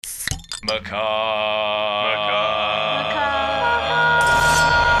Ambrose.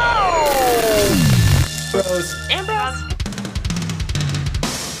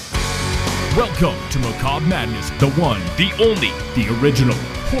 Welcome to Macabre Madness, the one, the only, the original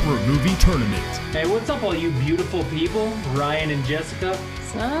horror movie tournament. Hey, what's up, all you beautiful people? Ryan and Jessica.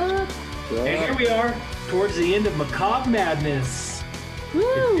 What's up? And here we are, towards the end of Macabre Madness.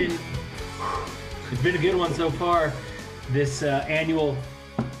 Woo! It's been a good one so far. This annual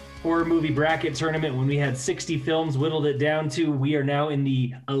horror movie bracket tournament, when we had 60 films, whittled it down to, we are now in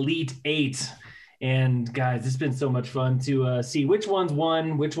the Elite Eight. And guys, it's been so much fun to see which ones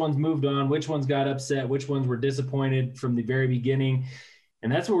won, which ones moved on, which ones got upset, which ones were disappointed from the very beginning.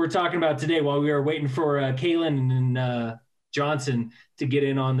 And that's what we're talking about today while we are waiting for Kaylin and Johnson to get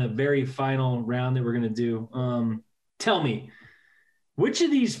in on the very final round that we're going to do. Tell me, which of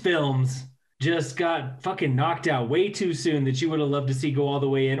these films just got fucking knocked out way too soon that you would have loved to see go all the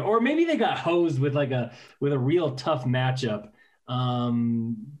way in? Or maybe they got hosed with a real tough matchup.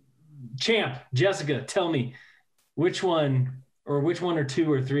 Champ, Jessica, tell me, which one or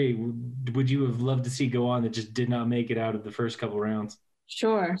two or three would you have loved to see go on that just did not make it out of the first couple rounds?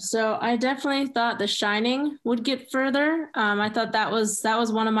 Sure. So I definitely thought The Shining would get further. I thought that was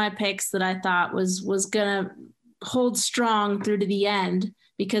one of my picks that I thought was gonna hold strong through to the end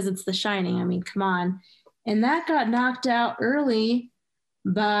because it's The Shining. I mean, come on. And that got knocked out early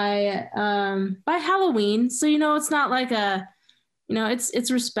by Halloween. So it's not like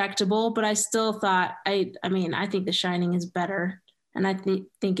it's respectable, but I still thought I think The Shining is better, and I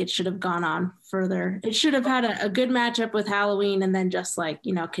think it should have gone on further. It should have had a good matchup with Halloween and then just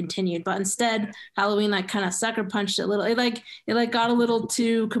continued. But instead, Halloween kind of sucker punched it a little. It got a little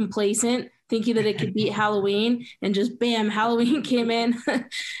too complacent, thinking that it could beat Halloween, and just bam, Halloween came in, and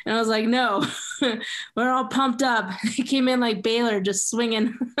I was like, no, we're all pumped up. It came in like Baylor, just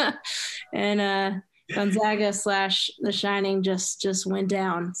swinging, and Gonzaga / The Shining just went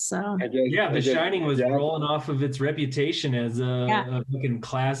down. So The Shining was rolling off of its reputation as a fucking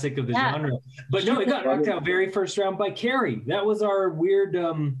classic of the genre. But no, it got knocked out very first round by Carrie. That was our weird.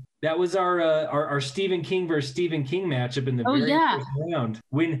 That was our Stephen King versus Stephen King matchup in the very first round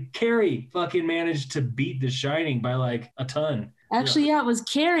when Carrie fucking managed to beat The Shining by like a ton. Actually, it was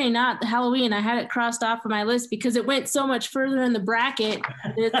Carrie, not Halloween. I had it crossed off of my list because it went so much further in the bracket.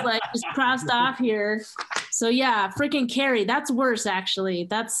 It's just crossed off here. So freaking Carrie. That's worse, actually.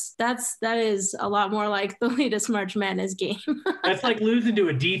 That is a lot more like the latest March Madness game. That's like losing to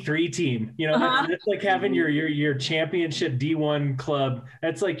a D3 team. That's like having your championship D1 club.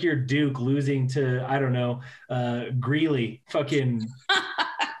 That's like your Duke losing to, I don't know, Greeley. Fucking.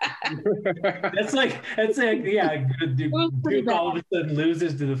 That's like Duke all of a sudden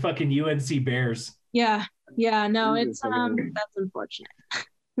loses to the fucking UNC Bears. No, it's that's unfortunate.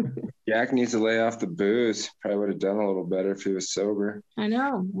 Jack needs to lay off the booze. Probably would have done a little better if he was sober. I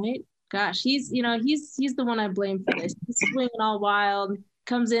know, right? Gosh, he's the one I blame for this. He's swinging all wild,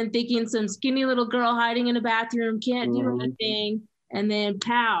 comes in thinking some skinny little girl hiding in a bathroom can't do anything. And then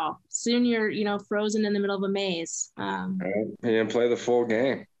pow, soon you're frozen in the middle of a maze. Right. He didn't play the full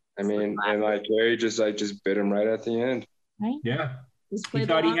game. I mean, and Carrie just bit him right at the end. Right? Yeah. He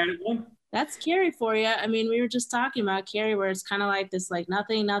thought he had it won. That's Carrie for you. I mean, we were just talking about Carrie, where it's kind of like this,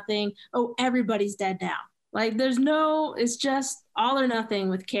 nothing. Oh, everybody's dead now. It's just all or nothing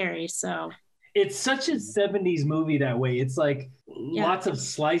with Carrie. So it's such a 70s movie that way. It's lots of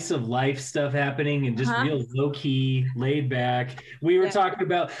slice of life stuff happening and just real low key, laid back. We were talking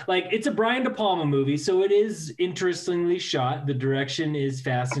about it's a Brian De Palma movie, so it is interestingly shot. The direction is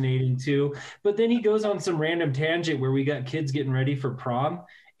fascinating too. But then he goes on some random tangent where we got kids getting ready for prom,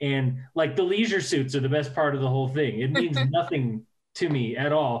 and the leisure suits are the best part of the whole thing. It means nothing to me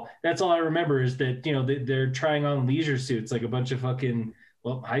at all. That's all I remember is that they're trying on leisure suits like a bunch of fucking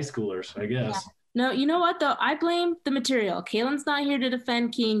high schoolers, I guess. Yeah. No, you know what, though? I blame the material. Kaylin's not here to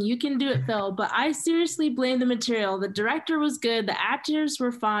defend King. You can do it, Phil. But I seriously blame the material. The director was good. The actors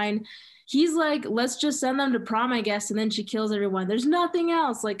were fine. He's like, let's just send them to prom, I guess, and then she kills everyone. There's nothing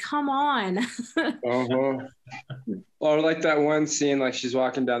else. Come on. Or that one scene, she's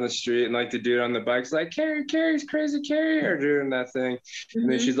walking down the street and the dude on the bike's like, Carrie's crazy, Carrie, or doing that thing. And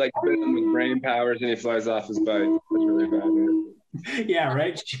then she's hitting him with brain powers and he flies off his bike. That's really bad. Yeah,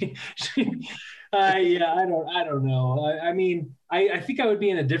 right. I don't know. I mean, I think I would be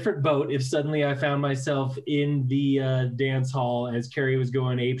in a different boat if suddenly I found myself in the dance hall as Carrie was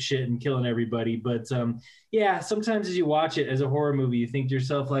going ape shit and killing everybody. But sometimes as you watch it as a horror movie, you think to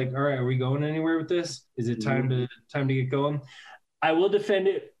yourself all right, are we going anywhere with this? Is it time to get going? I will defend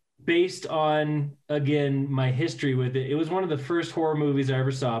it based on, again, my history with it, it was one of the first horror movies I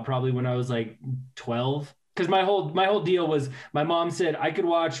ever saw, probably when I was like 12. Because my whole deal was my mom said I could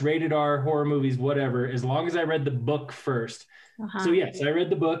watch rated R horror movies, whatever, as long as I read the book first. So yes, I read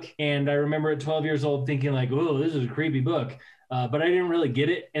the book, and I remember at 12 years old thinking like, oh, this is a creepy book. But I didn't really get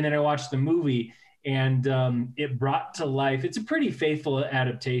it. And then I watched the movie, and it brought to life. It's a pretty faithful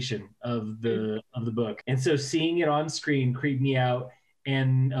adaptation of the book. And so seeing it on screen creeped me out.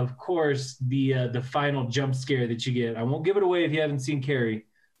 And of course, the final jump scare that you get. I won't give it away if you haven't seen Carrie,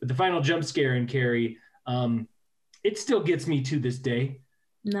 but the final jump scare in Carrie, it still gets me to this day.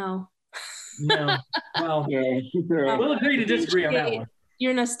 No. Well, we'll agree to disagree on that one.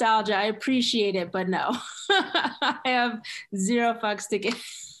 Your nostalgia, I appreciate it, but no. I have zero fucks to give.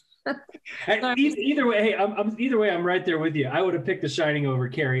 Either way, I'm right there with you. I would have picked The Shining over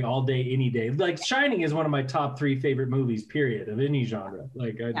Carrie all day, any day. Like, Shining is one of my top 3 favorite movies, period, of any genre.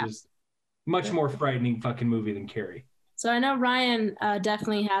 Like, just much more frightening fucking movie than Carrie. So I know Ryan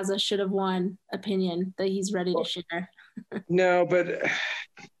definitely has a should have won opinion that he's ready to share. No, but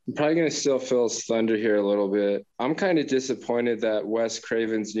I'm probably going to steal Phil's thunder here a little bit. I'm kind of disappointed that Wes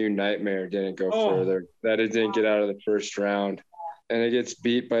Craven's New Nightmare didn't go further, that it didn't get out of the first round. And it gets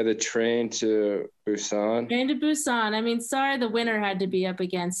beat by the Train to Busan. Train to Busan. I mean, sorry, the winner had to be up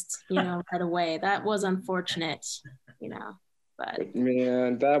against, right away. That was unfortunate, But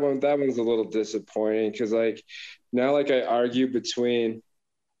man, that one's a little disappointing because now I argue between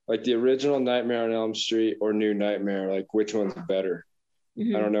like the original Nightmare on Elm Street or New Nightmare, like which one's better?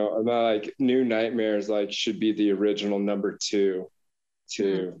 Mm-hmm. I don't know. I'm not like New Nightmares should be the original number 2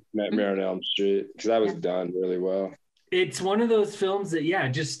 to Nightmare on Elm Street because that was done really well. It's one of those films that,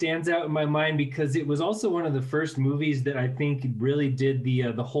 just stands out in my mind because it was also one of the first movies that I think really did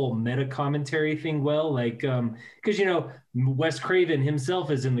the whole meta commentary thing well. Like, because, Wes Craven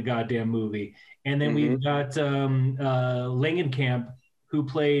himself is in the goddamn movie. And then we've got Langenkamp, who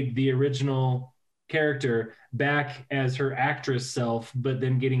played the original character, back as her actress self, but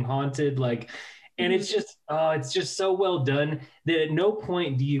then getting haunted. And it's just so well done that at no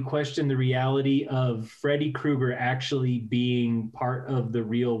point do you question the reality of Freddy Krueger actually being part of the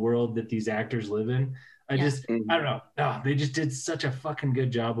real world that these actors live in. I don't know. Oh, they just did such a fucking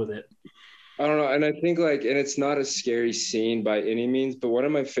good job with it. I don't know. And I think and it's not a scary scene by any means, but one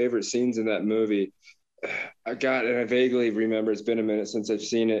of my favorite scenes in that movie, I vaguely remember, it's been a minute since I've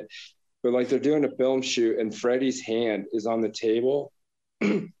seen it, but they're doing a film shoot and Freddy's hand is on the table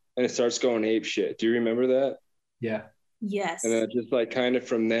and it starts going ape shit. Do you remember that? Yeah. Yes. And then just kind of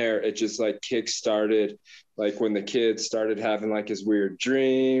from there, it just kick started, when the kids started having his weird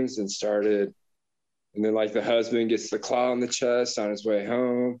dreams and then the husband gets the claw on the chest on his way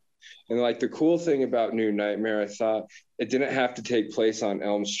home. And the cool thing about New Nightmare, I thought it didn't have to take place on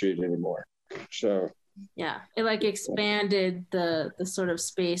Elm Street anymore. So yeah, it expanded the sort of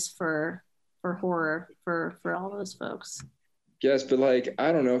space for horror for all those folks. Yes, but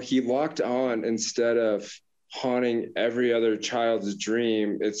I don't know, he locked on instead of haunting every other child's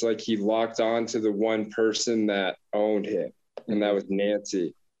dream. It's he locked on to the one person that owned him, and that was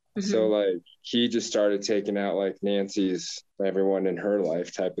Nancy. Mm-hmm. So he just started taking out Nancy's everyone in her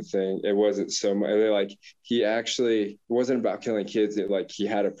life type of thing. It wasn't so much he actually, it wasn't about killing kids. It he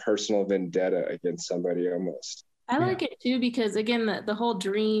had a personal vendetta against somebody almost. I like it too because again the whole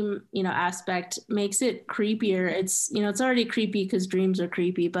dream aspect makes it creepier. It's it's already creepy because dreams are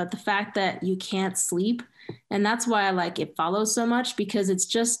creepy, but the fact that you can't sleep, and that's why I like It Follows so much, because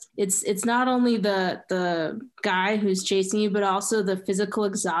it's not only the guy who's chasing you, but also the physical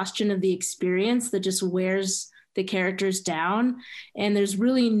exhaustion of the experience that just wears the characters down, and there's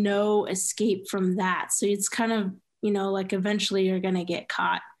really no escape from that. So it's kind of eventually you're gonna get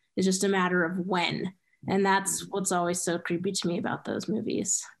caught. It's just a matter of when. And that's what's always so creepy to me about those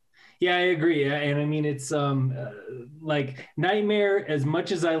movies. Yeah, I agree. And I mean, it's Nightmare, as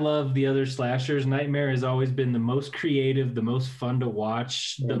much as I love the other slashers, Nightmare has always been the most creative, the most fun to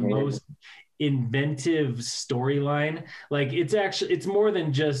watch, the most inventive storyline. It's more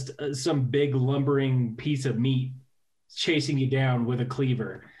than just some big lumbering piece of meat chasing you down with a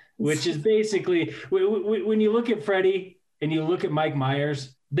cleaver, which is basically, when you look at Freddy and you look at Mike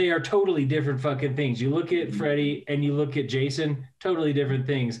Myers, they are totally different fucking things. You look at Freddy and you look at Jason, totally different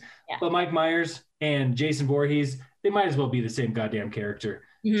things. Yeah. But Mike Myers and Jason Voorhees, they might as well be the same goddamn character.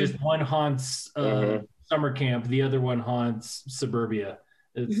 Mm-hmm. Just one haunts summer camp, the other one haunts suburbia.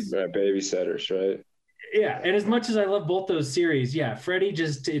 It's babysitters, right? Yeah, and as much as I love both those series, Freddy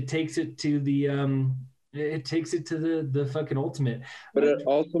it takes it to the the fucking ultimate. But it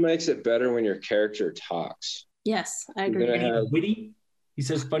also makes it better when your character talks. Yes, I agree. Witty. He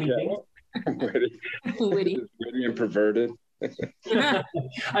says funny things. Witty. Witty. Witty and perverted.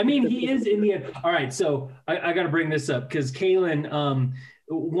 I mean, he is in the end. All right, so I got to bring this up because Kaylin,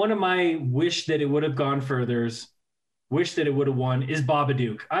 one of my wish that it would have gone furthers, wish that it would have won is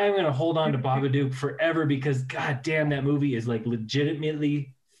Babadook. I am going to hold on to Babadook forever because god damn, that movie is like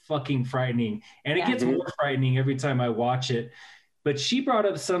legitimately fucking frightening. And it gets more frightening every time I watch it. But she brought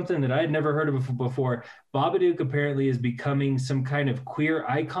up something that I had never heard of before. Babadook apparently is becoming some kind of queer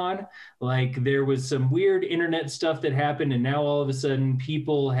icon. Like there was some weird internet stuff that happened, and now all of a sudden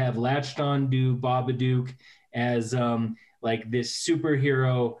people have latched on to Babadook as like this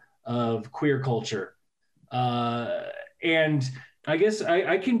superhero of queer culture. And I guess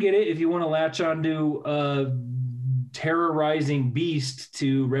I can get it if you want to latch onto a terrorizing beast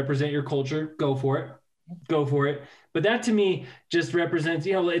to represent your culture. Go for it. Go for it. But that to me just represents,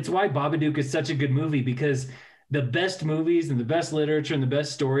 it's why Babadook is such a good movie, because the best movies and the best literature and the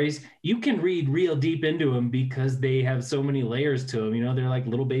best stories, you can read real deep into them because they have so many layers to them. They're like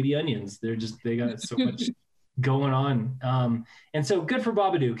little baby onions. They got so much going on. And so good for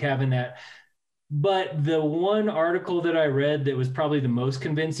Babadook having that. But the one article that I read that was probably the most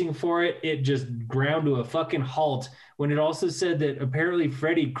convincing for it, it just ground to a fucking halt when it also said that apparently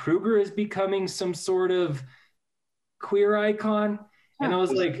Freddy Krueger is becoming some sort of queer icon. And I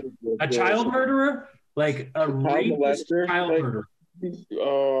was like, a child murderer? Like a rapist child murderer.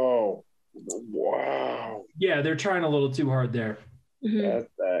 Oh, wow. Yeah, they're trying a little too hard there. That's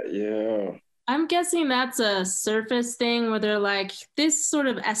that, yeah. I'm guessing that's a surface thing where they're like this sort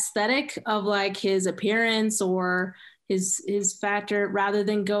of aesthetic of like his appearance or his factor rather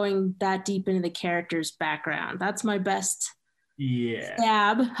than going that deep into the character's background. That's my best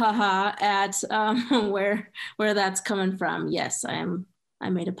stab, at where that's coming from. Yes, I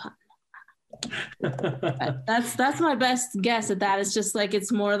made a pun. That's my best guess at that. It's just like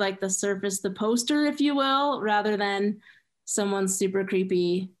it's more like the surface, the poster, if you will, rather than someone's super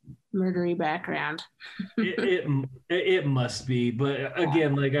creepy murdery background. it must be, but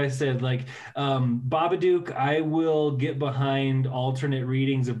again, like I said, like Babadook, I will get behind alternate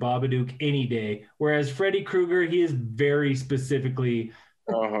readings of Babadook any day, whereas Freddy Krueger, he is very specifically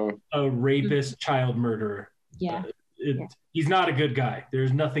a rapist child murderer. He's not a good guy.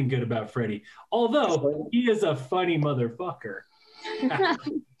 There's nothing good about Freddy, although he is a funny motherfucker.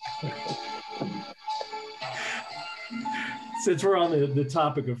 Since we're on the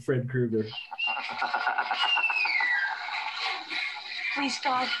topic of Fred Krueger. Please,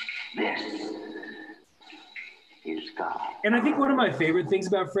 God. This is God. And I think one of my favorite things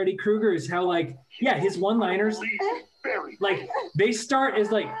about Freddy Krueger is how, like, his one-liners, like, they start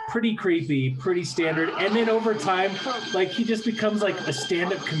as, like, pretty creepy, pretty standard, and then over time, like, he just becomes, like, a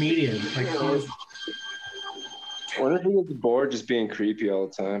stand-up comedian. Like, I wonder if he gets bored just being creepy all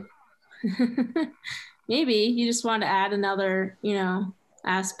the time. Maybe he just wanted to add another,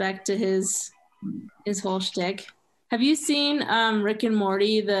 aspect to his whole shtick. Have you seen Rick and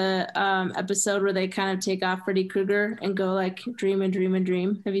Morty, the episode where they kind of take off Freddy Krueger and go like dream and dream and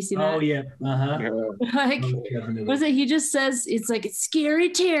dream? Have you seen that? Oh yeah, Like, was it? He just says it's like it's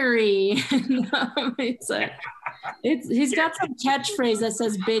scary Terry. It's like he's got some catchphrase that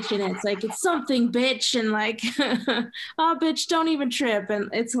says "bitch" in it. It's like it's something bitch and like oh bitch, don't even trip, and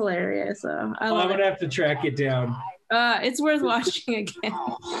it's hilarious. So I'm gonna have to track it down. It's worth watching again.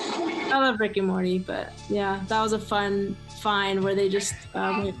 I love Rick and Morty, but yeah, that was a fun find where they just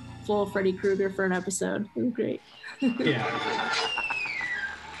went full Freddy Krueger for an episode. It was great. Yeah.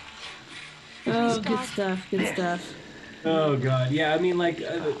 Oh, good stuff. Good stuff. Oh God, yeah. I mean, like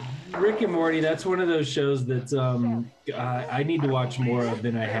Rick and Morty. That's one of those shows that I need to watch more of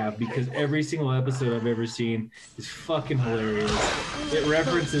than I have because every single episode I've ever seen is fucking hilarious. It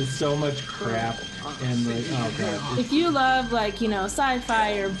references so much crap and like, oh God. If you love like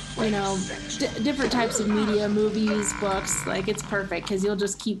sci-fi or different types of media, movies, books, like it's perfect because you'll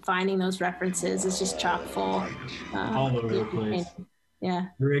just keep finding those references. It's just chock full. All over the place. Yeah.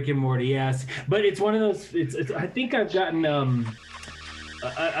 Rick and Morty, yes. But it's one of those, I think I've gotten a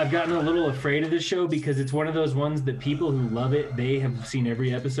little afraid of this show because it's one of those ones that people who love it, they have seen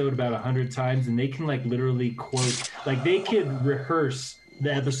every episode about 100 times and they can like literally quote, like they could rehearse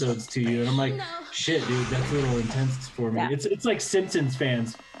the episodes to you. And I'm like, shit, dude, that's a little intense for me. Yeah. It's like Simpsons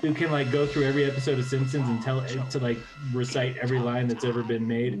fans who can like go through every episode of Simpsons and tell it to like recite every line that's ever been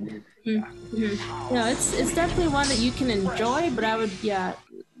made. Mm-hmm. No, it's definitely one that you can enjoy, but I would,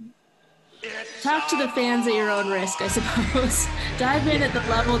 talk to the fans at your own risk, I suppose. Dive in at the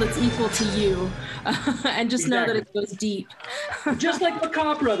level that's equal to you, and just know that it goes deep. Just like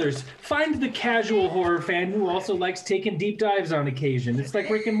Macabre Brothers, find the casual horror fan who also likes taking deep dives on occasion. It's like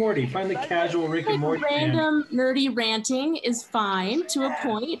Rick and Morty. Find the casual Rick and Morty random fan. nerdy ranting is fine to a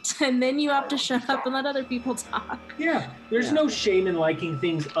point, and then you have to shut up and let other people talk. Yeah, there's no shame in liking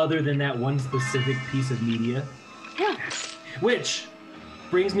things other than that one specific piece of media. Yeah. Which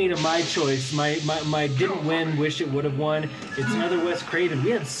brings me to my choice. My didn't win, wish it would have won. It's another Wes Craven.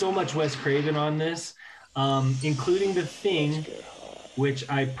 We had so much Wes Craven on this, including The Thing, which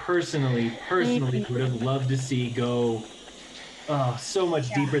I personally would have loved to see go so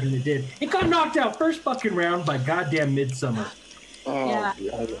much deeper than it did. It got knocked out first fucking round by goddamn Midsommar. Oh,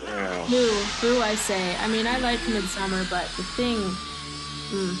 yeah. Boo, I say. I mean, I like Midsommar, but The Thing,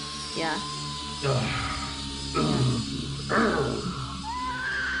 yeah.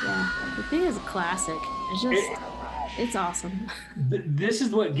 Yeah, The Thing is a classic. It's awesome. This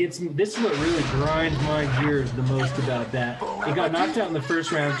is what really grinds my gears the most about that. It got knocked out in the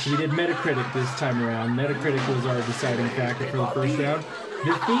first round because we did Metacritic this time around. Metacritic was our deciding factor for the first round.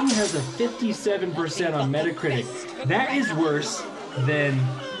 The Thing has a 57% on Metacritic. That is worse than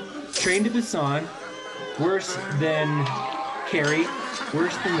Train to Busan, worse than Carrie,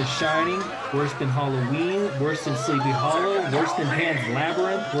 worse than The Shining, worse than Halloween, worse than Sleepy Hollow, worse than Pan's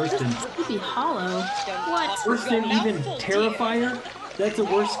Labyrinth, worse than Sleepy Hollow. What? Worse than even Terrifier. That's a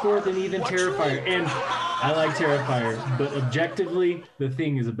worse score than even Terrifier. And I like Terrifier, but objectively, The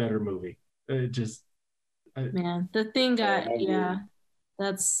Thing is a better movie. Man, The Thing got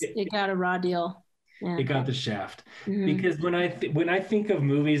it got a raw deal. Yeah. It got the shaft. Because when I think of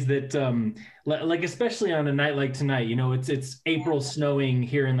movies that like especially on a night like tonight, you know, it's April snowing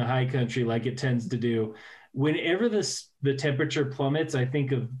here in the high country like it tends to do. Whenever the temperature plummets, I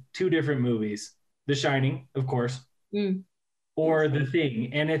think of two different movies: The Shining, of course, or The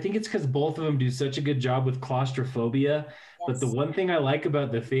Thing. And I think it's because both of them do such a good job with claustrophobia. Yes. But the one thing I like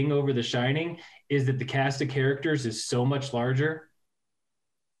about The Thing over The Shining is that the cast of characters is so much larger.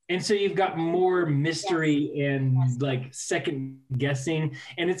 And so you've got more mystery and like second guessing.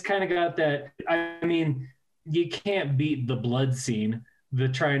 And it's kind of got that, I mean, you can't beat the blood scene, the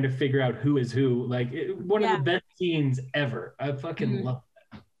trying to figure out who is who. Like one of the best scenes ever. I fucking love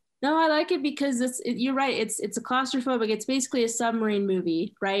that. No, I like it because you're right. It's a claustrophobic. It's basically a submarine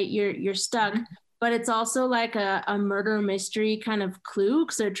movie, right? You're stuck, but it's also like a murder mystery kind of clue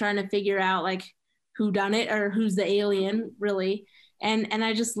because they're trying to figure out like who done it or who's the alien really. And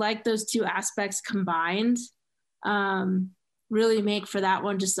I just like those two aspects combined really make for that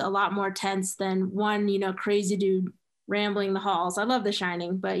one just a lot more tense than one, you know, crazy dude rambling the halls. I love The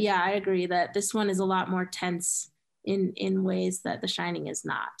Shining, but yeah, I agree that this one is a lot more tense in ways that The Shining is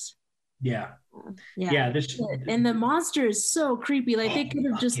not. Yeah. And the monster is so creepy. Like they could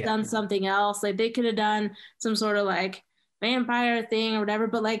have just done something else. Like they could have done some sort of like vampire thing or whatever.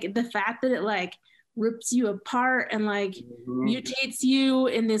 But like the fact that it like rips you apart and like mutates you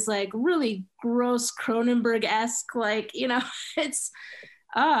in this like really gross Cronenberg-esque, like, you know, it's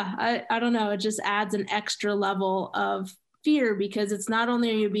I don't know, it just adds an extra level of fear because it's not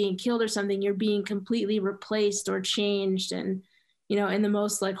only are you being killed or something, you're being completely replaced or changed, and you know, in the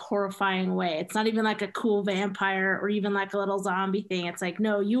most like horrifying way. It's not even like a cool vampire or even like a little zombie thing. It's like,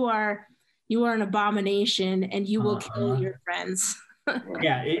 no, you are an abomination and you will kill your friends.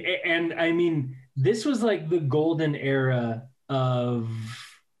 Yeah, and I mean, this was like the golden era of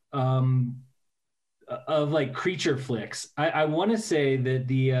like creature flicks. I want to say that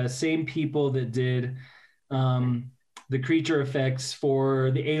the same people that did the creature effects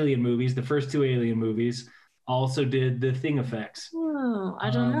for the Alien movies, the first two Alien movies, also did the Thing effects. Oh, I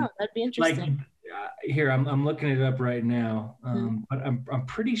don't know. That'd be interesting. Like here, I'm looking it up right now, but I'm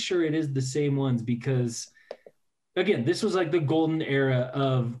pretty sure it is the same ones because, again, this was like the golden era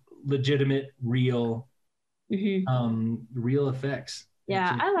of legitimate, real effects.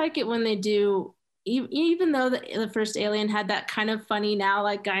 Yeah, I like it when they do, even though the first Alien had that kind of funny now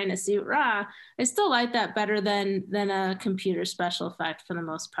like guy in a suit, I still like that better than a computer special effect for the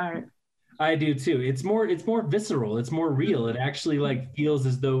most part. I do too. It's more visceral. It's more real. It actually like feels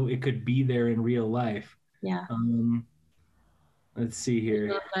as though it could be there in real life. Yeah. Let's see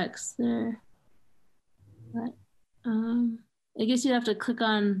here. Effects there. But, I guess you'd have to click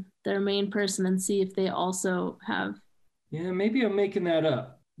on their main person and see if they also have. Yeah, maybe I'm making that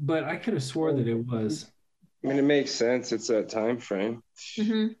up, but I could have swore that it was. I mean, it makes sense. It's that time frame.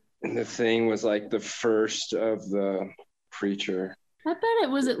 And The Thing was like the first of the creature. I bet it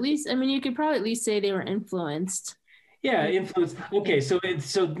was at least, I mean, you could probably at least say they were influenced. Yeah, influenced. Okay, so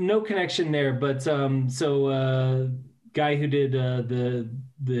no connection there, but guy who did the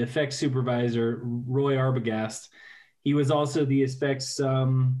effects supervisor, Roy Arbogast, He was also the effects.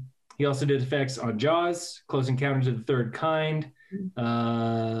 He also did effects on Jaws, Close Encounters of the Third Kind,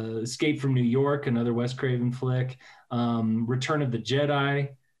 Escape from New York, another Wes Craven flick, Return of the Jedi.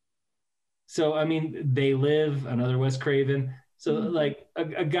 So, I mean, They Live, another Wes Craven. So, like,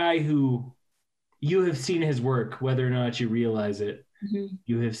 a guy who you have seen his work, whether or not you realize it,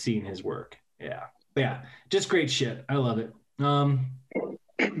 you have seen his work. Yeah, just great shit. I love it.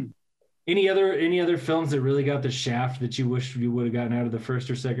 Any other films that really got the shaft that you wish you would have gotten out of the first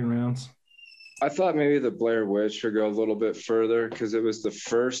or second rounds? I thought maybe the Blair Witch would go a little bit further because it was the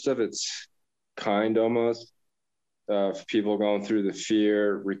first of its kind almost, of people going through the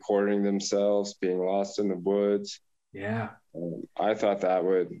fear, recording themselves, being lost in the woods. Yeah. I thought that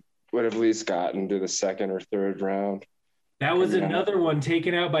would have at least gotten to the second or third round. That was another one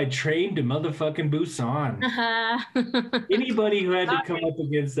taken out by Train to motherfucking Busan. Anybody who had to come up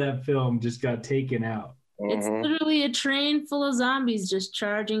against that film just got taken out. It's literally a train full of zombies just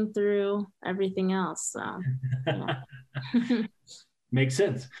charging through everything else. So, yeah. Makes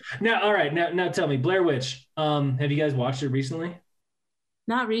sense. Now, all right. Now tell me, Blair Witch. Have you guys watched it recently?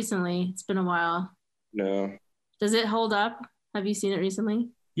 Not recently. It's been a while. No. Does it hold up? Have you seen it recently?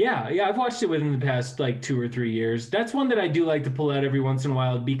 Yeah, I've watched it within the past like 2 or 3 years. That's one that I do like to pull out every once in a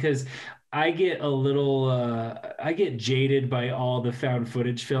while because I get a little, I get jaded by all the found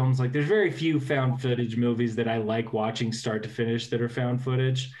footage films. Like there's very few found footage movies that I like watching start to finish that are found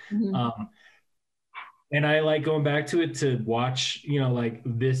footage. And I like going back to it to watch, like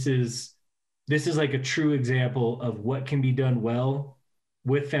this is like a true example of what can be done well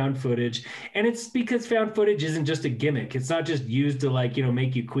with found footage. And it's because found footage isn't just a gimmick. It's not just used to like,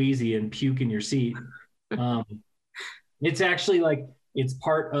 make you queasy and puke in your seat. It's actually like, it's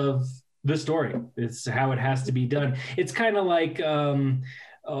part of the story. It's how it has to be done. It's kind of like, like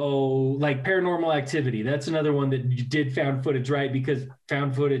Paranormal Activity. That's another one that you did found footage, right? Because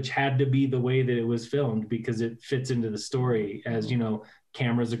found footage had to be the way that it was filmed because it fits into the story as,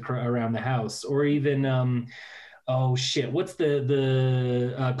 cameras around the house. Or even, what's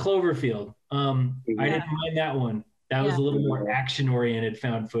the Cloverfield? I didn't mind that one. That was a little more action oriented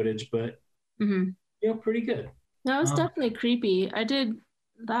found footage, but pretty good. No, it was definitely creepy. I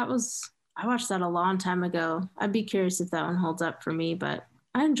watched that a long time ago. I'd be curious if that one holds up for me, but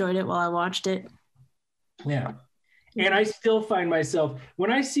I enjoyed it while I watched it. Yeah. And I still find myself,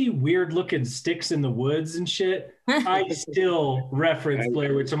 when I see weird looking sticks in the woods and shit, I still reference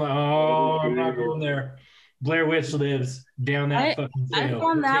Blair Witch. I'm like, I'm not going there. Blair Witch Lives down that fucking trail. I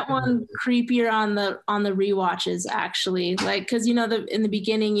found that one creepier on the rewatches actually, like because in the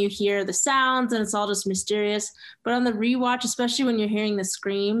beginning you hear the sounds and it's all just mysterious, but on the rewatch, especially when you're hearing the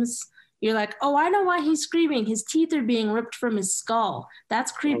screams, you're like, oh, I know why he's screaming. His teeth are being ripped from his skull.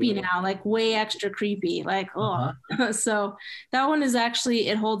 That's creepy now, like way extra creepy. Like, So that one is actually,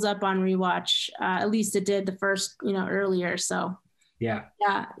 it holds up on rewatch. At least it did the first, earlier. So yeah,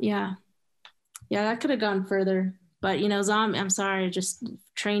 that could have gone further. But, I'm sorry, just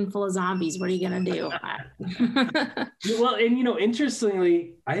train full of zombies. What are you going to do? Well, and,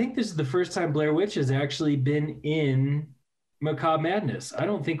 interestingly, I think this is the first time Blair Witch has actually been in Macabre Madness. I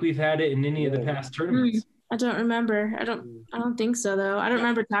don't think we've had it in any of the past tournaments. I don't remember. I don't think so, though. I don't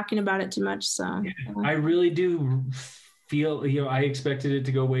remember talking about it too much. So I really do feel, I expected it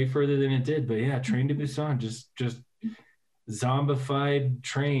to go way further than it did. But yeah, Train to Busan, just zombified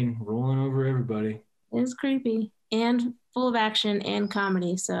train rolling over everybody. It's creepy and full of action and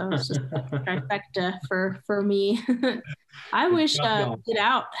comedy. So it's just trifecta for me. I wish Get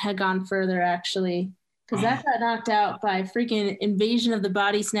Out had gone further, actually. Because that got knocked out by freaking Invasion of the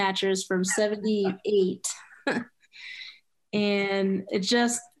Body Snatchers from 1978. And it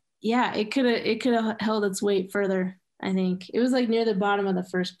just, it could have held its weight further, I think. It was like near the bottom of the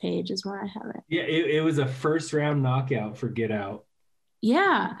first page is where I have it. Yeah, it was a first round knockout for Get Out.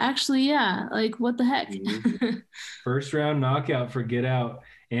 Yeah, actually, yeah. Like, what the heck? First round knockout for Get Out.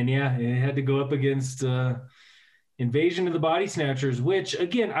 And yeah, it had to go up against... Invasion of the Body Snatchers, which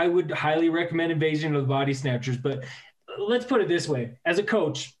again, I would highly recommend Invasion of the Body Snatchers, but let's put it this way. As a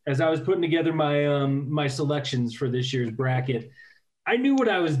coach, as I was putting together my my selections for this year's bracket, I knew what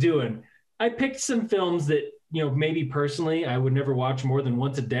I was doing. I picked some films that, maybe personally I would never watch more than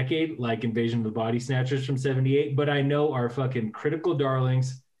once a decade, like Invasion of the Body Snatchers from 1978, but I know are fucking critical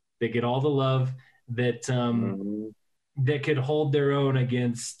darlings that get all the love that that could hold their own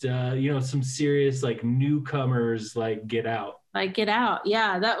against, some serious like newcomers like Get Out. Like Get Out.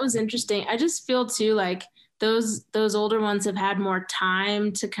 Yeah, that was interesting. I just feel too like those older ones have had more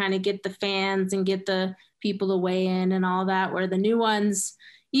time to kind of get the fans and get the people to weigh in and all that, where the new ones,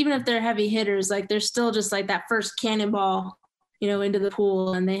 even if they're heavy hitters, like they're still just like that first cannonball, into the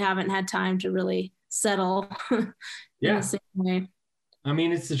pool, and they haven't had time to really settle in the same way. I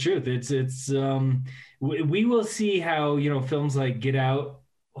mean, it's the truth. We will see how, films like Get Out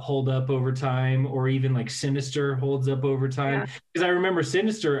hold up over time, or even like Sinister holds up over time. Because I remember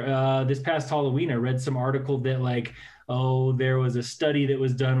Sinister, this past Halloween, I read some article that like, there was a study that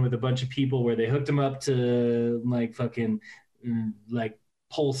was done with a bunch of people where they hooked them up to like fucking like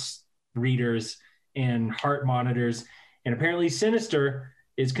pulse readers and heart monitors. And apparently Sinister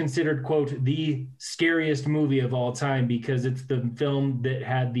is considered, quote, the scariest movie of all time because it's the film that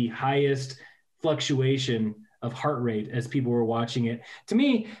had the highest fluctuation of heart rate as people were watching it. To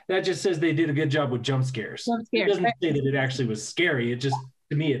me, that just says they did a good job with jump scares. It doesn't say that it actually was scary. It just,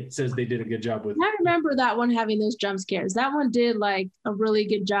 to me, it says they did a good job with it. I remember that one having those jump scares. That one did like a really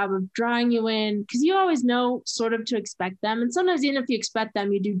good job of drawing you in, because you always know sort of to expect them. And sometimes even if you expect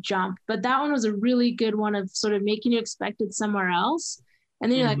them, you do jump. But that one was a really good one of sort of making you expect it somewhere else. And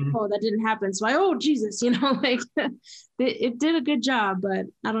then you're like, oh, that didn't happen. So Jesus, like it did a good job, but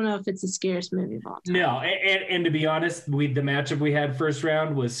I don't know if it's the scariest movie of all time. No, and to be honest, the matchup we had first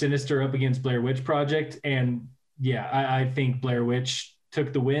round was Sinister up against Blair Witch Project. And yeah, I think Blair Witch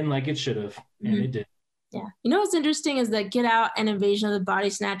took the win like it should have, and it did. Yeah. What's interesting is that Get Out and Invasion of the Body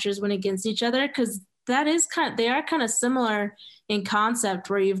Snatchers went against each other, because they are kind of similar in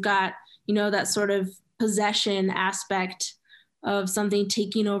concept, where you've got, that sort of possession aspect of something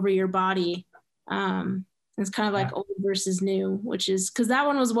taking over your body. It's kind of like old versus new, which is because that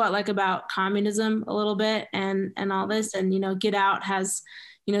one was about communism a little bit and all this. And, Get Out has,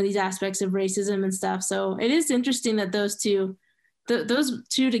 these aspects of racism and stuff. So it is interesting that those two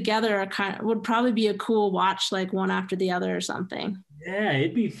together are would probably be a cool watch, like one after the other or something. Yeah,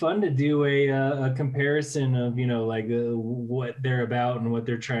 it'd be fun to do a comparison of, what they're about and what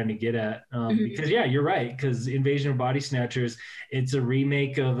they're trying to get at. Because, yeah, you're right. Because Invasion of Body Snatchers, it's a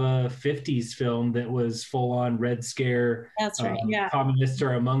remake of a 50s film that was full on Red Scare. That's right. Yeah. Communists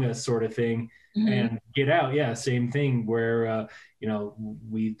are among us sort of thing. And Get Out, yeah, same thing where,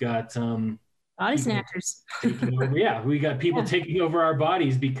 we've got body snatchers. We got people taking over our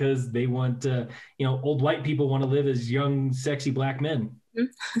bodies because they want, old white people want to live as young, sexy black men.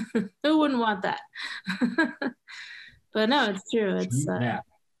 Who wouldn't want that? But no, it's true. It's that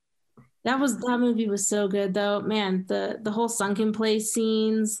movie was so good though, man. The whole sunken place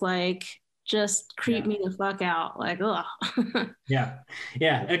scenes, like, just creep me the fuck out. Like, ugh. Yeah.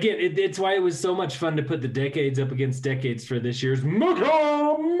 Again, it's why it was so much fun to put the decades up against decades for this year's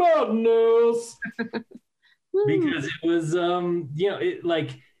Macabre Madness. Because it was,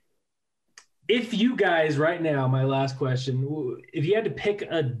 if you guys right now, my last question, if you had to pick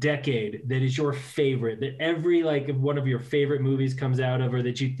a decade that is your favorite, that every one of your favorite movies comes out of, or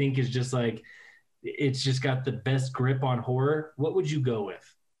that you think is just like, it's just got the best grip on horror, what would you go with?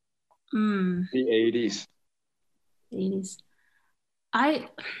 The 80s. 80s.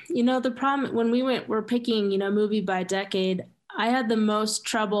 The problem when we're picking, movie by decade, I had the most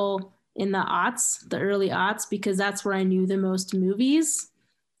trouble in the early aughts, because that's where I knew the most movies.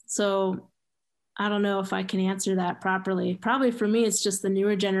 So I don't know if I can answer that properly. Probably for me, it's just the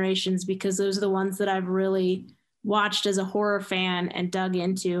newer generations, because those are the ones that I've really watched as a horror fan and dug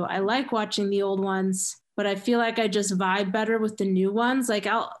into. I like watching the old ones, but I feel like I just vibe better with the new ones. Like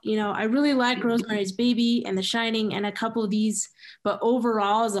I really like Rosemary's Baby and The Shining and a couple of these, but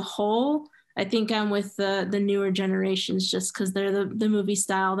overall as a whole, I think I'm with the newer generations, just because they're the movie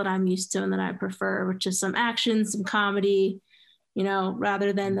style that I'm used to and that I prefer, which is some action, some comedy,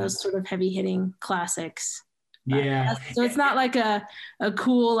 rather than those sort of heavy hitting classics. Yeah. So it's not like a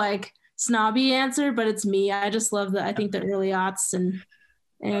cool, like snobby answer, but it's me. I just love I think the early aughts and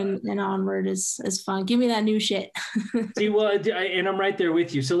onward is fun. Give me that new shit. See, well, and I'm right there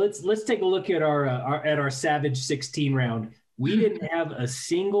with you. So let's take a look at our Savage 16 round. We didn't have a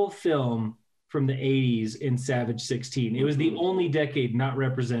single film from the 80s in Savage 16. It was the only decade not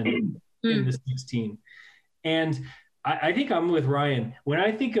represented in the 16. And I think I'm with Ryan. When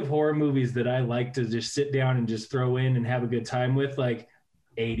I think of horror movies that I like to just sit down and just throw in and have a good time with, like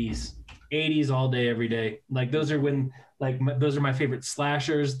 80s all day, every day. Like those are those are my favorite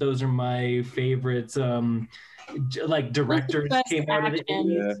slashers. Those are my favorites. Like directors came out of the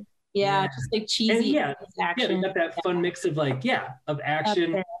 80s. Yeah, just like cheesy action. They got that fun mix of of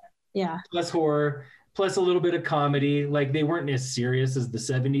action, plus horror, plus a little bit of comedy. Like they weren't as serious as the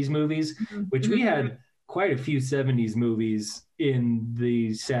 70s movies, which we had quite a few 70s movies in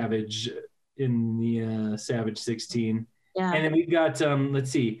the Savage 16. Yeah. And then we've got let's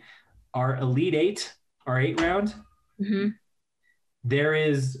see, our Elite 8, our 8 round.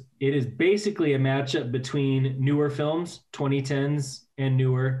 it is basically a matchup between newer films, 2010s and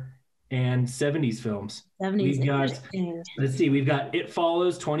newer, and 70s films. 70s. We've got It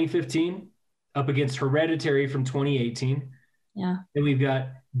Follows 2015 up against Hereditary from 2018. Yeah. Then we've got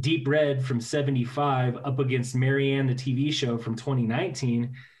Deep Red from 75 up against Marianne, the TV show from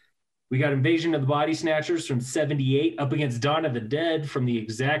 2019. We got Invasion of the Body Snatchers from 78 up against Dawn of the Dead from the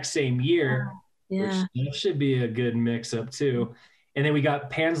exact same year. Yeah. Which that should be a good mix up too. And then we got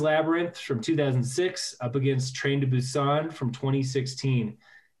Pan's Labyrinth from 2006 up against Train to Busan from 2016.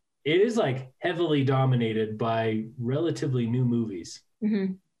 It is like heavily dominated by relatively new movies.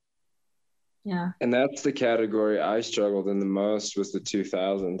 Mm-hmm. Yeah. And that's the category I struggled in the most, was the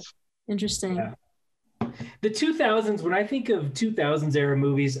 2000s. Interesting. Yeah. The 2000s, when I think of 2000s era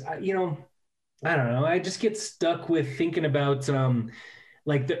movies, I don't know. I just get stuck with thinking about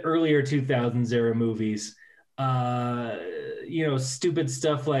like the earlier 2000s era movies. Stupid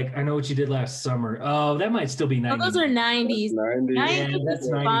stuff like I Know What You Did Last Summer. Oh, that might still be 90s. Those are 90s. 90s. Yeah, that's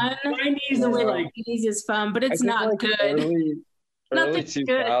 90s. Fun. 90s is like 90s is fun, but it's not like good. Early Nothing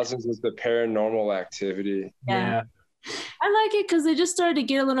 2000s was the Paranormal Activity. Yeah. I like it because they just started to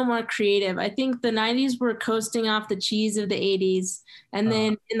get a little more creative. I think the 90s were coasting off the cheese of the 80s. And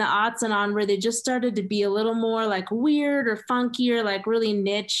then in the aughts and onward, they just started to be a little more like weird or funky or like really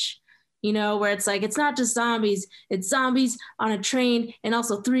niche, where it's like, it's not just zombies, it's zombies on a train and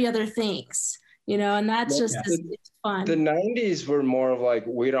also 3 other things, and that's just it's fun. The 90s were more of like,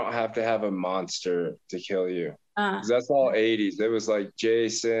 we don't have to have a monster to kill you. 'Cause that's all 80s. It was like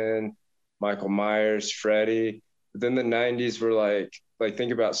Jason, Michael Myers, Freddy. But then the 90s were like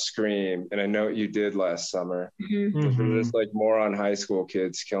think about Scream and I Know What You Did Last Summer. Those were just like more on high school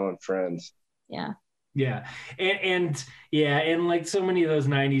kids killing friends. Yeah. Yeah. And like so many of those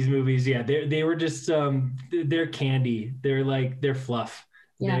 90s movies, they were just they're candy. They're fluff.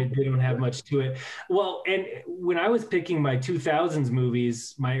 Yeah. They don't have much to it. Well, and when I was picking my 2000s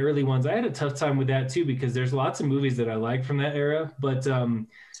movies, my early ones, I had a tough time with that too, because there's lots of movies that I like from that era. But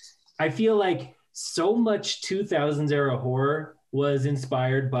I feel like so much 2000s era horror was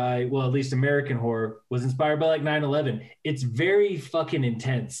inspired by, well, at least American horror was inspired by like 9/11. It's very fucking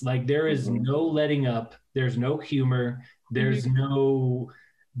intense. Like there is no letting up. There's no humor. There's no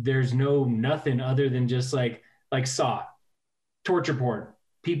nothing other than just like Saw, torture porn.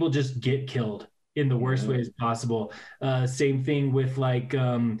 People just get killed in the worst ways possible. Same thing with like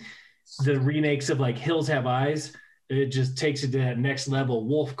the remakes of like Hills Have Eyes. It just takes it to that next level.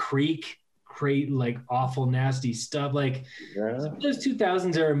 Wolf Creek, like awful, nasty stuff. Like those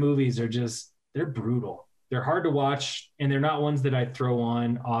 2000s era movies are just, they're brutal. They're hard to watch, and they're not ones that I throw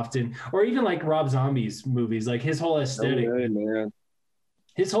on often. Or even like Rob Zombie's movies, like his whole aesthetic.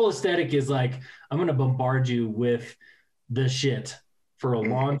 His whole aesthetic is like, I'm going to bombard you with the shit for a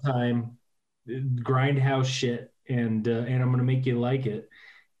long time, grindhouse shit, and I'm going to make you like it.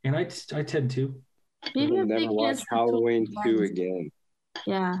 And I tend to. Maybe I'll never watch Halloween 2 again.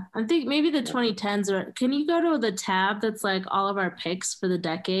 Yeah, I think maybe the 2010s are. Can you go to the tab that's like all of our picks for the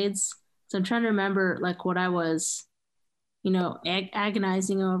decades? So I'm trying to remember like what I was,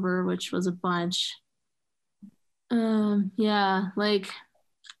 agonizing over, which was a bunch. Yeah, like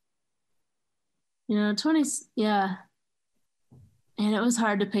 20s. Yeah, and it was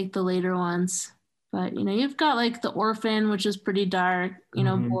hard to pick the later ones. But you've got like The Orphan, which is pretty dark,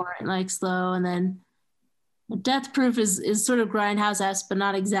 boring, like slow, and then Death Proof is sort of grindhouse-esque, but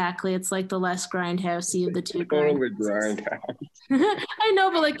not exactly. It's like the less grindhousey of the two. Totally grindhouse. I know,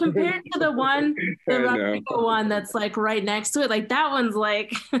 but like compared to the Rodrigo one that's like right next to it, like that one's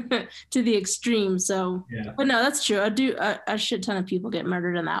like to the extreme. So, but no, that's true. A shit ton of people get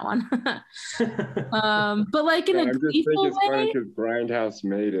murdered in that one. But like in a gleeful way. Because Grindhouse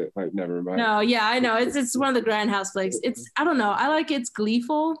made it. Like, never mind. No, yeah, I know. It's one of the Grindhouse flicks. I don't know. I like it's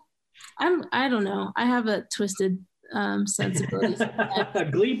gleeful. I don't know. I have a twisted sensibility.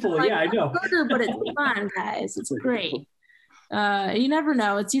 Gleeful, like, I know. Murder, but it's fun, guys. It's great. You never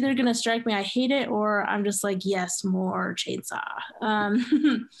know. It's either gonna strike me I hate it, or I'm just like, yes, more chainsaw.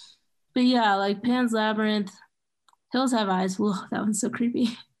 But yeah, like Pan's Labyrinth, Hills Have Eyes. Whoa, that one's so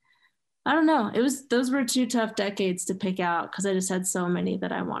creepy. I don't know. Those were 2 tough decades to pick out because I just had so many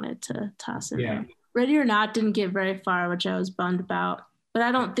that I wanted to toss in there. Ready or Not didn't get very far, which I was bummed about. But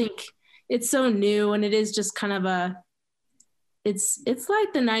I don't think it's so new, and it is just kind of it's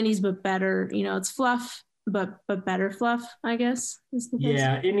like the 90s but better. It's fluff but better fluff, I guess.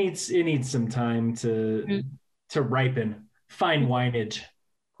 Yeah, it needs some time to ripen, fine wineage.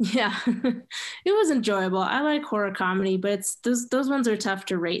 Yeah. It was enjoyable. I like horror comedy, but it's those ones are tough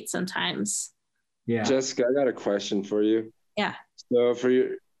to rate sometimes. Yeah. Jessica, I got a question for you. Yeah. So for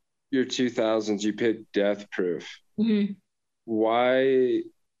your 2000s, you picked Death Proof. Mm-hmm. Why?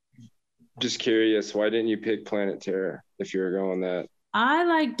 Just curious. Why didn't you pick Planet Terror if you were going that? I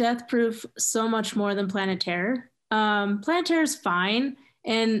like Death Proof so much more than Planet Terror. Planet Terror is fine,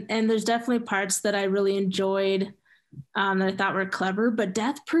 and there's definitely parts that I really enjoyed that I thought were clever, but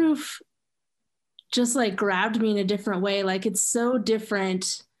Death Proof just like grabbed me in a different way. Like it's so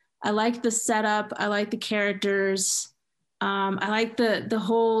different. I like the setup. I like the characters. I like the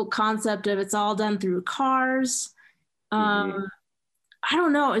whole concept of it's all done through cars. I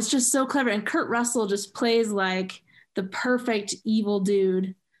don't know. It's just so clever. And Kurt Russell just plays like the perfect evil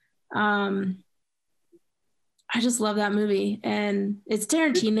dude. I just love that movie. And it's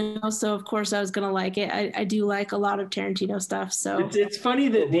Tarantino, so of course I was going to like it. I do like a lot of Tarantino stuff. So it's funny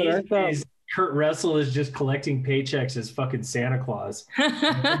that these days Kurt Russell is just collecting paychecks as fucking Santa Claus.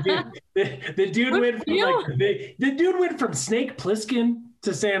 the dude went from the dude went from Snake Plissken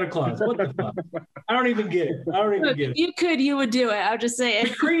to Santa Claus. What the fuck? I don't even get it. If you would do it. I'll just say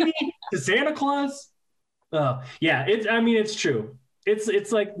it. McCready to Santa Claus. Oh yeah, it's true.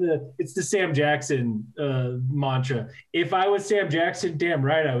 It's like the Sam Jackson mantra. If I was Sam Jackson, damn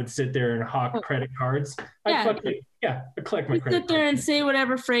right I would sit there and hawk credit cards. I collect my credit. Sit there and say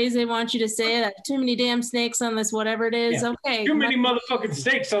whatever phrase they want you to say. Like, too many damn snakes on this, whatever it is. Yeah. Okay. Too many motherfucking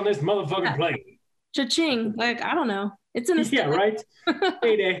snakes on this motherfucking plate. Cha-ching. Like, I don't know. It's an aesthetic. Yeah, right.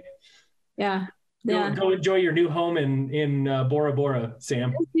 Payday. Yeah. Go enjoy your new home in Bora Bora,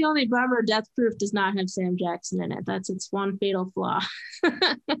 Sam. That's the only bummer. Death Proof does not have Sam Jackson in it. That's its one fatal flaw.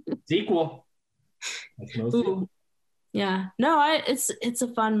 Sequel. That's no sequel. Yeah. No, it's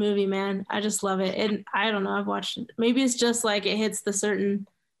a fun movie, man. I just love it. And I don't know, I've watched it. Maybe it's just like it hits the certain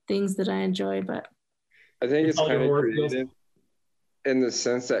things that I enjoy, but I think it's kind of creative in the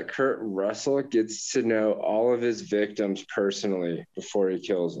sense that Kurt Russell gets to know all of his victims personally before he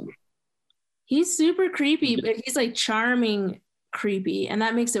kills them. He's super creepy, but he's like charming creepy, and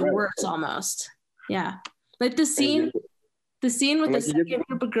that makes it worse almost. Yeah. Like the scene with the second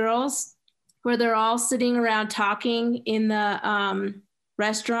group of girls where they're all sitting around talking in the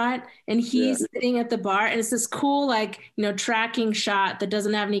restaurant, and he's sitting at the bar, and it's this cool, like, tracking shot that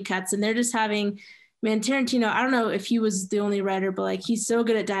doesn't have any cuts, and they're just having, man, Tarantino, I don't know if he was the only writer, but like he's so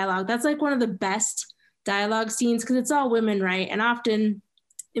good at dialogue. That's like one of the best dialogue scenes because it's all women, right? And often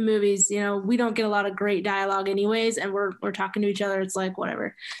in movies, we don't get a lot of great dialogue anyways, and we're talking to each other. It's like,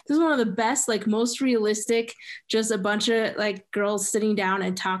 whatever. This is one of the best, like most realistic, just a bunch of like girls sitting down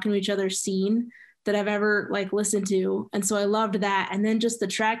and talking to each other scene that I've ever like listened to. And so I loved that. And then just the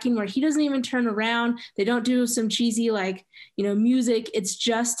tracking where he doesn't even turn around. They don't do some cheesy, like, music. It's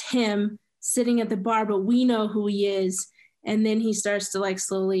just him sitting at the bar, but we know who he is. And then he starts to like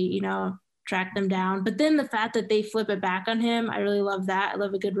slowly, track them down. But then the fact that they flip it back on him, I really love that. I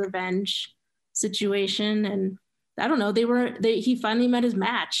love a good revenge situation. And I don't know, he finally met his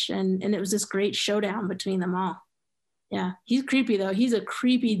match, and it was this great showdown between them all. Yeah. He's creepy though. He's a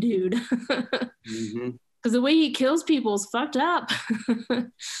creepy dude. Because the way he kills people is fucked up.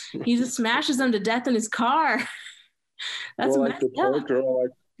 He just smashes them to death in his car. That's like the poor girl,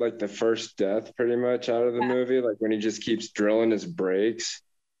 like the first death pretty much out of the movie, like when he just keeps drilling his brakes.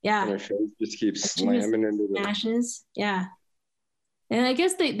 Yeah. And her face just keeps slamming into the smashes. Yeah. And I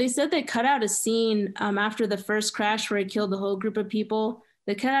guess they said they cut out a scene after the first crash where he killed the whole group of people.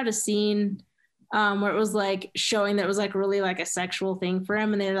 They cut out a scene where it was like showing that it was like really like a sexual thing for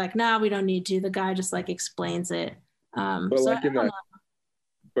him. And they're like, nah, we don't need to. The guy just like explains it. But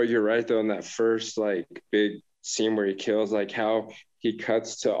you're right though, in that first like big scene where he kills, like how he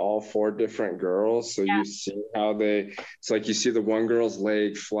cuts to all 4 different girls. So you see how it's like you see the one girl's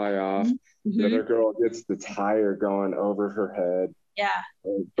leg fly off. The other girl gets the tire going over her head. Yeah.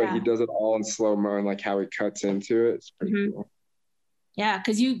 But he does it all in slow-mo, and like how he cuts into it. It's pretty cool. Yeah,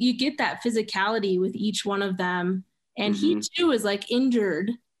 because you get that physicality with each one of them. And he too is like injured,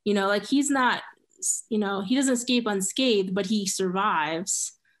 like he's not, he doesn't escape unscathed, but he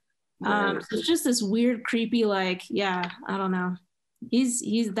survives. So it's just this weird, creepy, like, I don't know.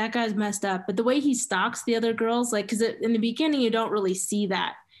 He's that guy's messed up, but the way he stalks the other girls, like, because in the beginning you don't really see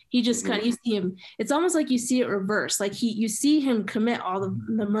that. He just kind of, you see him. It's almost like you see it reverse. Like you see him commit all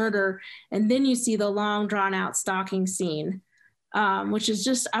the murder, and then you see the long drawn out stalking scene, which is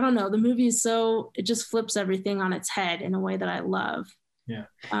just, I don't know. The movie is it just flips everything on its head in a way that I love. Yeah,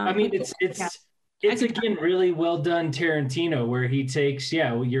 I mean it's again really well done Tarantino, where he takes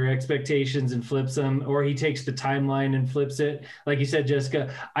your expectations and flips them, or he takes the timeline and flips it. Like you said,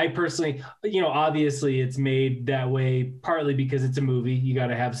 Jessica, I personally, obviously it's made that way partly because it's a movie. You got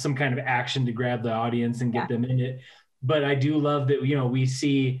to have some kind of action to grab the audience and get them in it. but I do love that, you know, we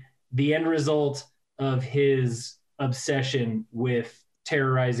see the end result of his obsession with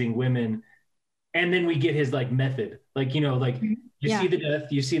terrorizing women. And then we get his like method, like, you know, like you see the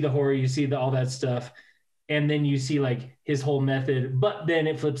death, you see the horror, you see all that stuff. And then you see like his whole method, but then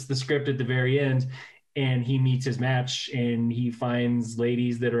it flips the script at the very end and he meets his match and he finds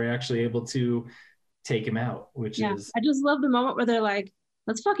ladies that are actually able to take him out, which is. I just love the moment where they're like,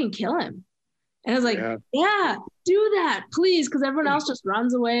 let's fucking kill him. And I was like, yeah, do that, please. Because everyone else just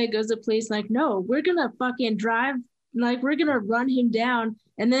runs away, goes to police, like, no, we're going to fucking drive, like, we're going to run him down.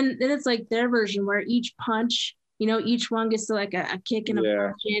 And then it's like their version where each punch, you know, each one gets to like a kick and a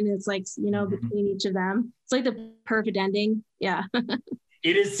punch in. It's like, you know, between each of them. It's like the perfect ending. Yeah.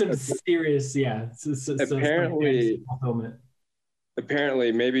 It is some serious,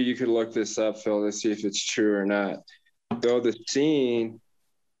 apparently, maybe you could look this up, Phil, to see if it's true or not. Though the scene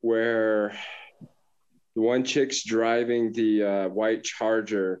where the one chick's driving the white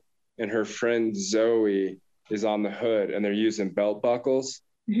Charger and her friend Zoe is on the hood and they're using belt buckles.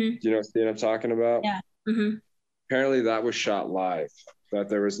 Do you know what I'm talking about? Yeah. Apparently that was shot live, that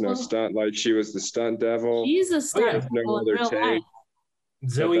there was no stunt. Like she was the stunt devil. She's a stunt devil in real life.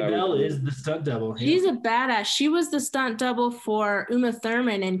 Zoe Bell is the stunt double. She's a badass. She was the stunt double for Uma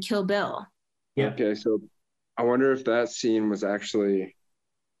Thurman in Kill Bill. Yeah. Okay, so I wonder if that scene was actually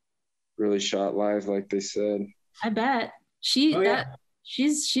really shot live, like they said. I bet she's a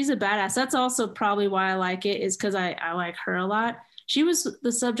badass. That's also probably why I like it, is because I like her a lot. She was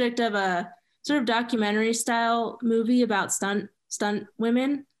the subject of a sort of documentary style movie about stunt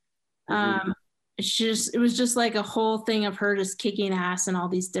women. It was just like a whole thing of her just kicking ass and all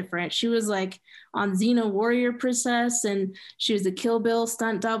these different. She was like on Xena Warrior Princess, and she was a Kill Bill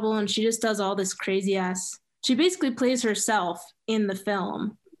stunt double, and she just does all this crazy ass. She basically plays herself in the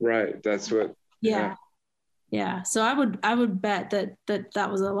film. Right. That's what. Yeah. So I would bet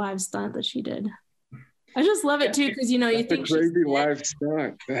that was a live stunt that she did. I just love it too, because you know, you think she's crazy live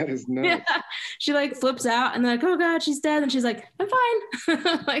stunt. That is nuts. Yeah. She like flips out and they're like, oh God, she's dead. And she's like, I'm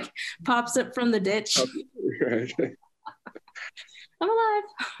fine. Like pops up from the ditch. Right. I'm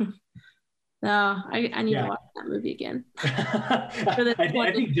alive. No, I need to watch that movie again.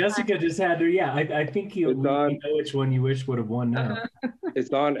 I think Jessica just had her. Yeah, I think you know which one you wish would have won now.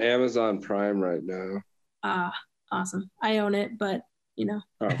 It's on Amazon Prime right now. Awesome. I own it, but you know,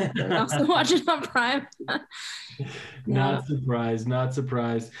 okay. I also watch it on Prime. Not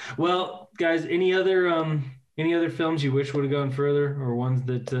surprised. Well, guys, any other films you wish would have gone further, or ones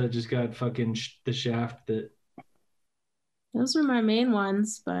that just got fucking the shaft? That those were my main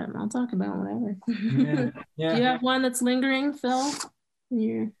ones, but I'll talk about whatever. Yeah. Do you have one that's lingering, Phil?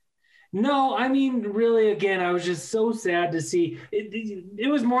 No, I mean, really, again, I was just so sad to see it. It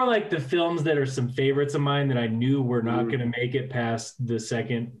was more like the films that are some favorites of mine that I knew were not going to make it past the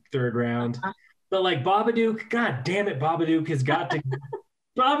second, third round. But like Babadook, God damn it, Babadook has got to.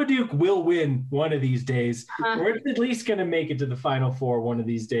 Babadook will win one of these days, or it's at least going to make it to the final four one of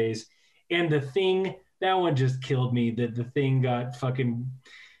these days. And The Thing, that one just killed me. That The Thing got fucking.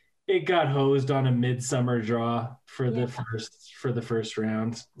 It got hosed on a midsummer draw for the first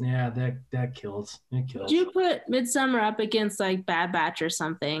round. Yeah, that kills. It kills. Would you put Midsummer up against like Bad Batch or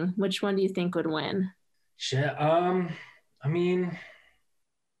something? Which one do you think would win? Shit. I mean,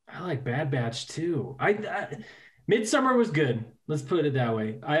 I like Bad Batch too. Midsummer was good. Let's put it that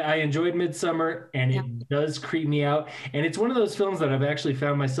way. I enjoyed Midsummer, and it does creep me out. And it's one of those films that I've actually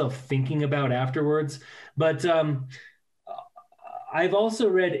found myself thinking about afterwards. But I've also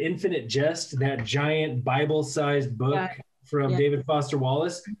read Infinite Jest, that giant Bible-sized book from David Foster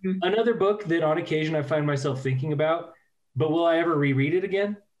Wallace. Another book that on occasion I find myself thinking about, but will I ever reread it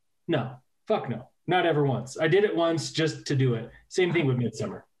again? No. Fuck no. Not ever once. I did it once just to do it. Same thing with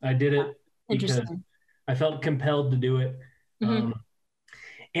Midsummer. I did it because I felt compelled to do it.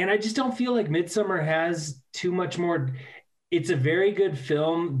 And I just don't feel like Midsummer has too much more. It's a very good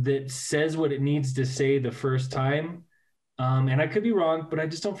film that says what it needs to say the first time. And I could be wrong, but I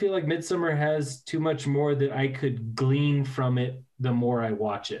just don't feel like Midsummer has too much more that I could glean from it the more I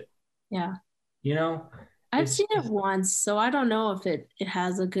watch it. Yeah. You know? I've seen it once, so I don't know if it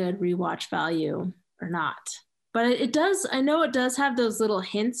has a good rewatch value or not. But it does, I know it does have those little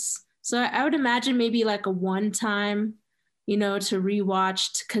hints. So I would imagine maybe like a one-time, you know, to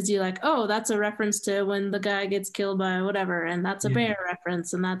rewatch, because you're like, oh, that's a reference to when the guy gets killed by whatever, and that's a bear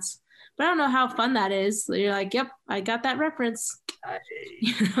reference, and that's. But I don't know how fun that is. You're like, yep, I got that reference.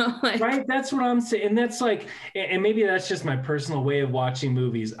 You know, like, right? That's what I'm saying. And that's like, and maybe that's just my personal way of watching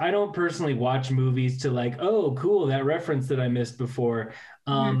movies. I don't personally watch movies to like, oh, cool, that reference that I missed before.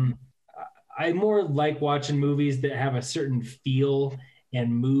 I I more like watching movies that have a certain feel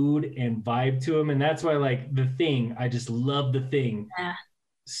and mood and vibe to them. And that's why, like, The Thing, I just love The Thing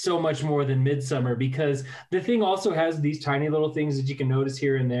so much more than Midsommar, because The Thing also has these tiny little things that you can notice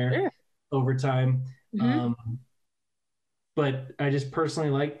here and there over time. But I just personally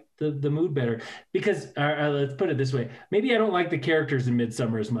like the mood better, because let's put it this way. Maybe I don't like the characters in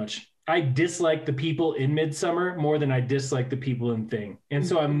Midsommar as much. I dislike the people in Midsommar more than I dislike the people in Thing. And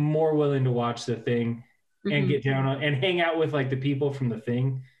so I'm more willing to watch The Thing and get down on and hang out with like the people from The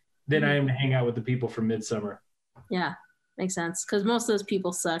Thing than I am to hang out with the people from Midsommar. Yeah, makes sense. Because most of those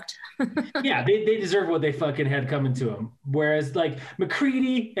people sucked. Yeah, they deserve what they fucking had coming to them. Whereas like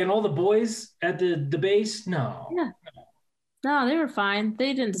McCready and all the boys at the base, no. Yeah. No, they were fine.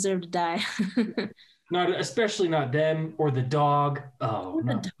 They didn't deserve to die. Especially not them or the dog. Oh,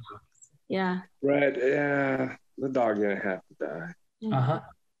 no. Yeah. Right. Yeah. The dog didn't have to die.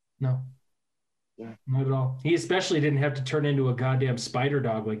 No. Yeah. Not at all. He especially didn't have to turn into a goddamn spider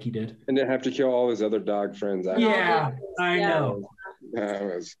dog like he did. And didn't have to kill all his other dog friends. Yeah, I know. That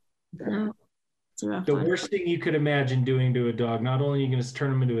was. The worst thing you could imagine doing to a dog. Not only are you going to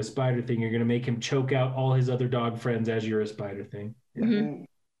turn him into a spider thing, you're going to make him choke out all his other dog friends as you're a spider thing. Yep.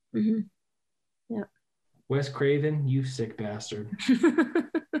 Wes Craven, you sick bastard.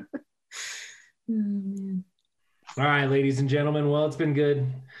 All right, ladies and gentlemen. Well, it's been good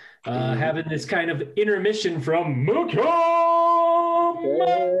having this kind of intermission from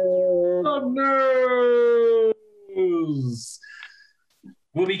News.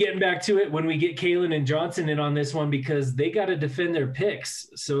 We'll be getting back to it when we get Kaylin and Johnson in on this one, because they got to defend their picks.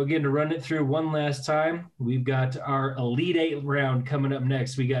 So again, to run it through one last time, we've got our Elite 8 round coming up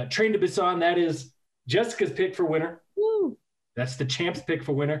next. We got Train to Busan. That is Jessica's pick for winner. Woo. That's the champ's pick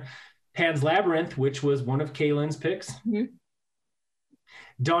for winner. Pan's Labyrinth, which was one of Kaylin's picks.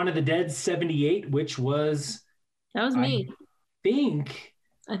 Dawn of the Dead 78, which was... That was me. I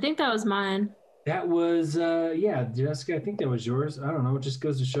think that was mine. That was, Jessica, I think that was yours. I don't know. It just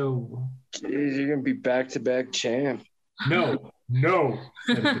goes to show. Jeez, you're going to be back-to-back champ. No.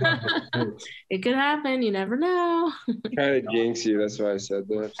 It could happen. You never know. Kind of jinx you. That's why I said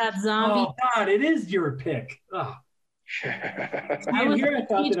that. That zombie. Oh, God, it is your pick. Oh. I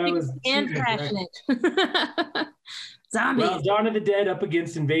thought that I was passionate. Zombies. Well, Dawn of the Dead up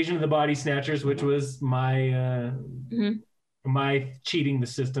against Invasion of the Body Snatchers, which was my my cheating the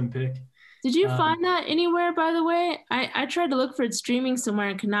system pick. Did you find that anywhere, by the way? I tried to look for it streaming somewhere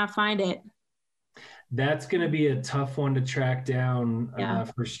and could not find it. That's going to be a tough one to track down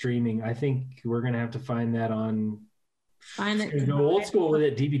for streaming. I think we're going to have to find that on... Go old school with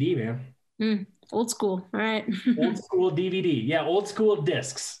it, DVD, man. Old school, all right. Old school DVD. Yeah, old school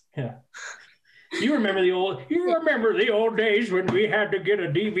discs. Yeah. You remember the old days when we had to get a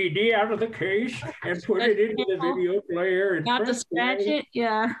DVD out of the case and put it into the video player and not to scratch it,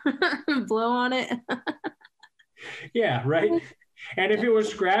 blow on it. Yeah, right. And if it was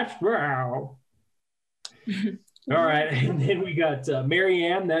scratched, wow. All right, and then we got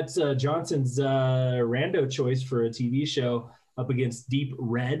Marianne. That's Johnson's rando choice for a TV show up against Deep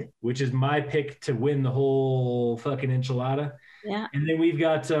Red, which is my pick to win the whole fucking enchilada. Yeah. And then we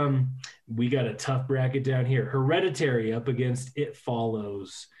got a tough bracket down here. Hereditary up against It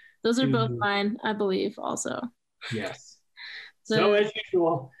Follows. Those are both mine, I believe, also. Yes. So as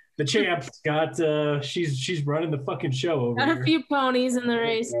usual, the champ's got she's running the fucking show over got here. A few ponies in the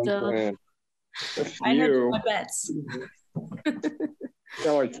race. So I had my bets.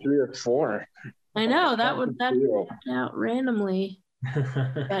 Got like 3 or 4. I know that out randomly.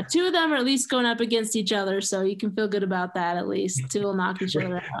 Yeah, 2 of them are at least going up against each other, so you can feel good about that. At least 2 will knock each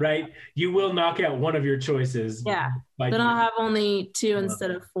other out. Right, you will knock out one of your choices. Yeah, then I'll have only 2 instead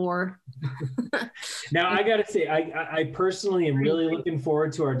of 4. Now I gotta say, I personally am really looking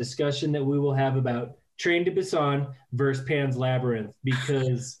forward to our discussion that we will have about Train to Busan versus Pan's Labyrinth,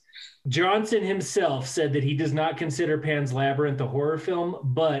 because Johnson himself said that he does not consider Pan's Labyrinth a horror film,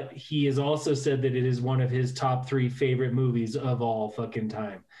 but he has also said that it is one of his top 3 favorite movies of all fucking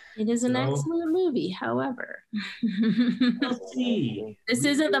time. It is an excellent movie, however. We'll see. This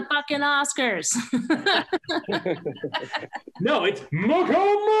isn't the fucking Oscars. No, it's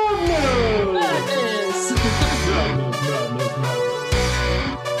Moco Madness! No.